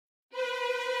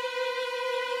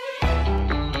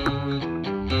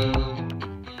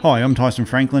Hi, I'm Tyson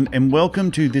Franklin, and welcome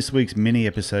to this week's mini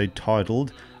episode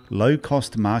titled Low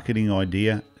Cost Marketing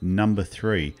Idea Number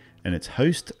 3, and it's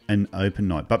host an open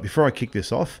night. But before I kick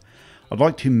this off, I'd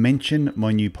like to mention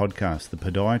my new podcast, the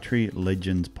Podiatry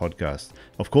Legends podcast.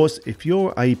 Of course, if you're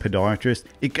a podiatrist,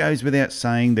 it goes without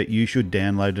saying that you should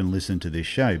download and listen to this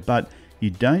show, but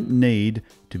you don't need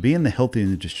to be in the health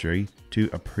industry to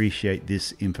appreciate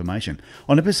this information.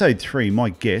 On episode 3,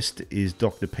 my guest is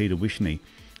Dr. Peter Wishney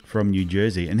from New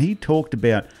Jersey, and he talked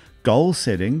about goal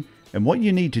setting and what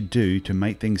you need to do to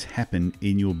make things happen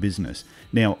in your business.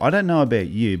 Now, I don't know about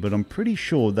you, but I'm pretty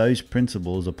sure those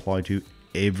principles apply to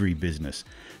every business.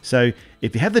 So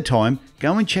if you have the time,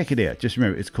 go and check it out. Just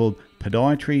remember, it's called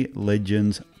Podiatry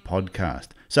Legends Podcast.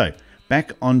 So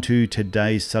back onto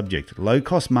today's subject, low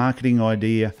cost marketing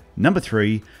idea number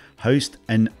 3, host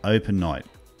an open night.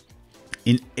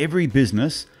 In every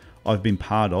business I've been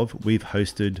part of, we've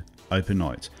hosted open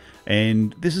nights.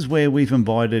 And this is where we've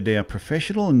invited our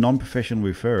professional and non-professional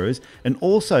referrers and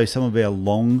also some of our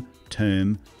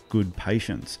long-term good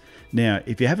patients. Now,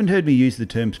 if you haven't heard me use the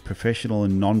terms professional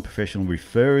and non-professional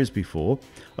referrers before,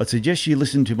 I'd suggest you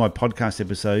listen to my podcast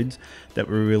episodes that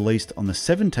were released on the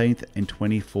 17th and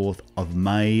 24th of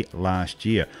May last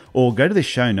year. Or go to the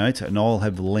show notes and I'll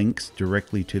have links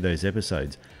directly to those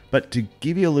episodes. But to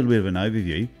give you a little bit of an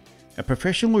overview, a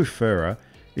professional referrer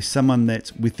is someone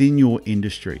that's within your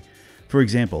industry. For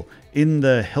example, in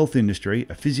the health industry,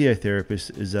 a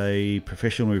physiotherapist is a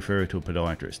professional referrer to a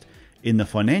podiatrist. In the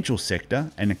financial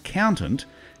sector, an accountant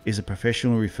is a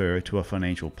professional referrer to a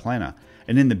financial planner.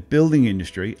 And in the building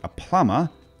industry, a plumber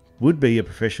would be a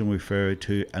professional referrer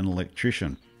to an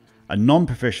electrician. A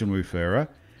non-professional referrer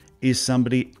is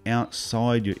somebody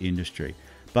outside your industry,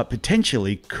 but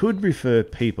potentially could refer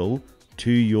people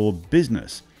to your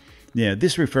business. Now,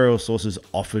 this referral source is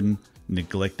often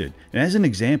neglected. And as an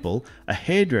example, a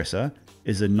hairdresser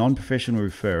is a non-professional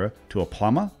referrer to a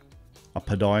plumber, a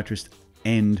podiatrist,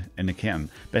 and an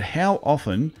accountant. But how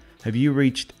often have you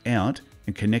reached out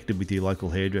and connected with your local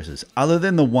hairdressers, other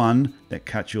than the one that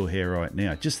cuts your hair right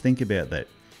now? Just think about that.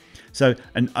 So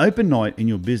an open night in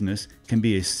your business can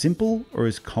be as simple or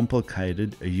as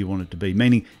complicated as you want it to be,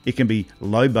 meaning it can be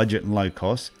low budget and low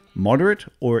cost, moderate,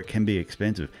 or it can be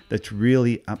expensive. That's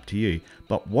really up to you.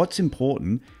 But what's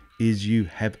important is you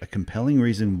have a compelling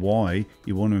reason why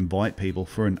you want to invite people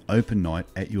for an open night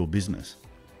at your business.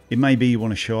 It may be you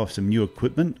want to show off some new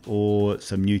equipment or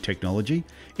some new technology,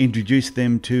 introduce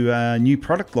them to a new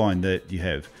product line that you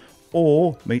have,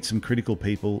 or meet some critical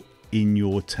people in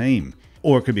your team.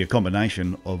 Or it could be a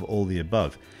combination of all the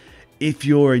above. If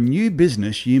you're a new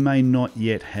business, you may not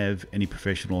yet have any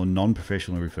professional or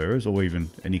non-professional referrers or even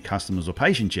any customers or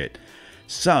patients yet.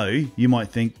 So you might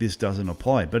think this doesn't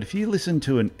apply. But if you listen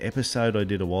to an episode I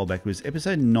did a while back, it was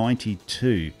episode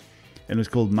 92, and it was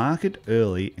called Market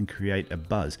Early and Create a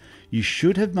Buzz. You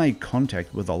should have made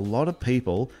contact with a lot of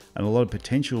people and a lot of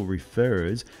potential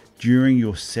referrers during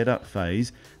your setup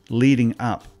phase leading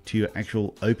up to your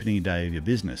actual opening day of your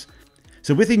business.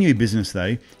 So within your business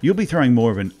though, you'll be throwing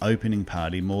more of an opening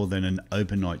party more than an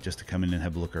open night just to come in and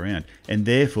have a look around. And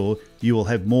therefore you will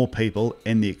have more people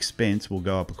and the expense will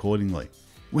go up accordingly.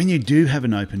 When you do have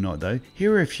an open night though,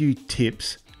 here are a few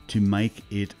tips to make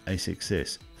it a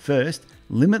success. First,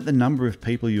 limit the number of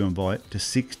people you invite to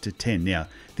 6 to 10. Now,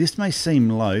 this may seem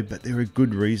low, but there are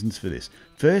good reasons for this.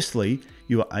 Firstly,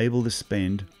 you are able to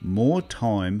spend more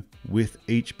time with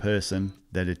each person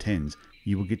that attends.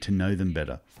 You will get to know them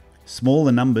better.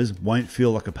 Smaller numbers won't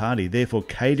feel like a party, therefore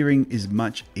catering is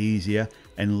much easier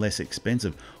and less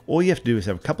expensive. All you have to do is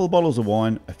have a couple of bottles of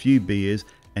wine, a few beers,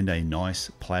 and a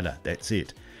nice platter. That's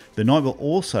it. The night will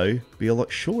also be a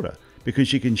lot shorter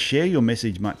because you can share your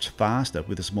message much faster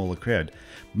with a smaller crowd.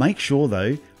 Make sure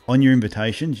though, on your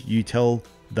invitations, you tell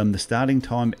them the starting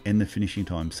time and the finishing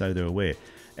time so they're aware.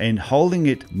 And holding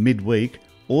it midweek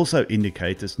also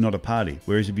indicates it's not a party.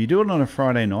 Whereas if you do it on a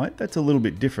Friday night, that's a little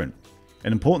bit different.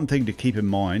 An important thing to keep in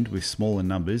mind with smaller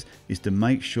numbers is to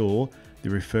make sure the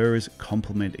referrers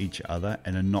complement each other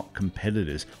and are not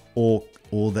competitors or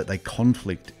that they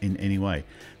conflict in any way.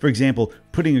 For example,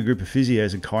 putting a group of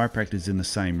physios and chiropractors in the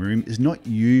same room is not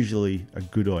usually a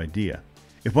good idea.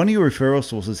 If one of your referral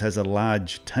sources has a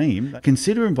large team,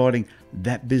 consider inviting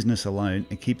that business alone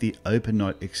and keep the open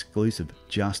night exclusive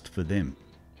just for them.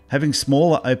 Having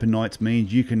smaller open nights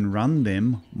means you can run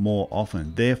them more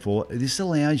often. Therefore, this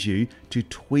allows you to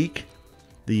tweak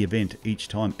the event each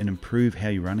time and improve how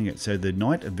you're running it so the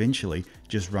night eventually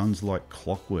just runs like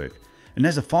clockwork. And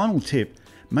as a final tip,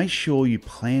 make sure you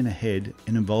plan ahead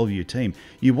and involve your team.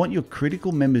 You want your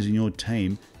critical members in your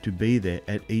team to be there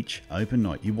at each open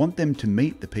night. You want them to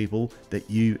meet the people that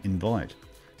you invite.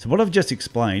 So what I've just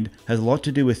explained has a lot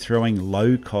to do with throwing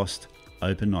low-cost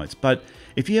open nights. But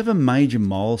if you have a major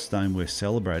milestone worth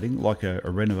celebrating, like a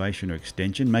renovation or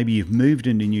extension, maybe you've moved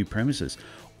into new premises,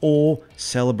 or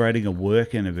celebrating a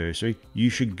work anniversary, you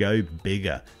should go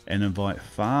bigger and invite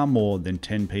far more than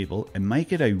 10 people and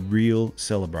make it a real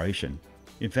celebration.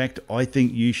 In fact, I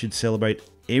think you should celebrate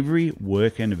every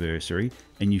work anniversary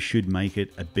and you should make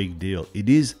it a big deal. It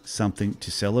is something to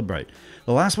celebrate.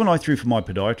 The last one I threw for my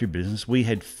podiatry business, we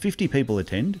had 50 people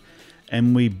attend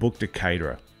and we booked a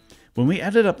caterer. When we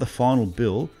added up the final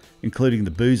bill, including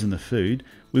the booze and the food,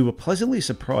 we were pleasantly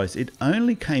surprised. It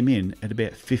only came in at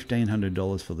about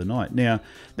 $1,500 for the night. Now,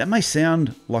 that may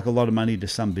sound like a lot of money to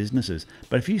some businesses,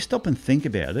 but if you stop and think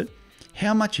about it,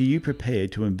 how much are you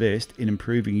prepared to invest in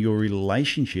improving your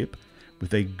relationship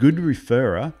with a good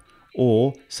referrer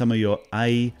or some of your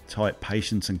A-type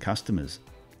patients and customers?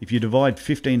 If you divide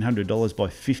 $1,500 by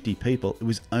 50 people, it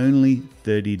was only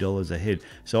 $30 a head.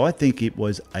 So I think it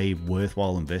was a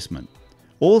worthwhile investment.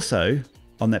 Also,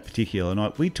 on that particular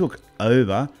night, we took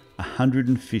over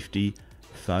 150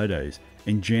 photos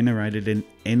and generated an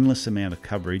endless amount of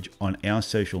coverage on our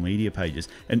social media pages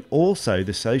and also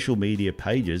the social media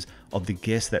pages of the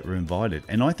guests that were invited.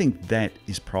 And I think that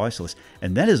is priceless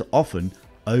and that is often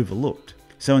overlooked.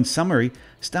 So in summary,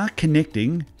 start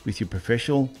connecting with your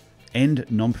professional and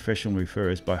non-professional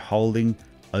referrers by holding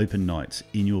open nights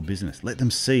in your business. Let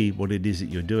them see what it is that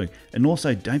you're doing. And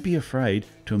also don't be afraid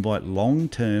to invite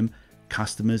long-term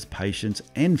customers, patients,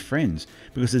 and friends,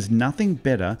 because there's nothing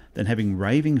better than having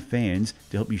raving fans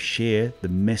to help you share the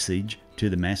message to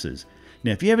the masses.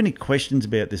 Now, if you have any questions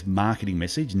about this marketing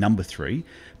message, number 3,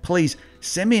 please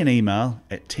send me an email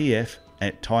at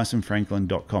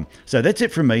tf@tysonfranklin.com. So that's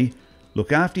it from me.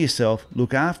 Look after yourself,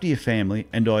 look after your family,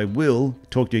 and I will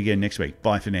talk to you again next week.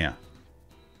 Bye for now.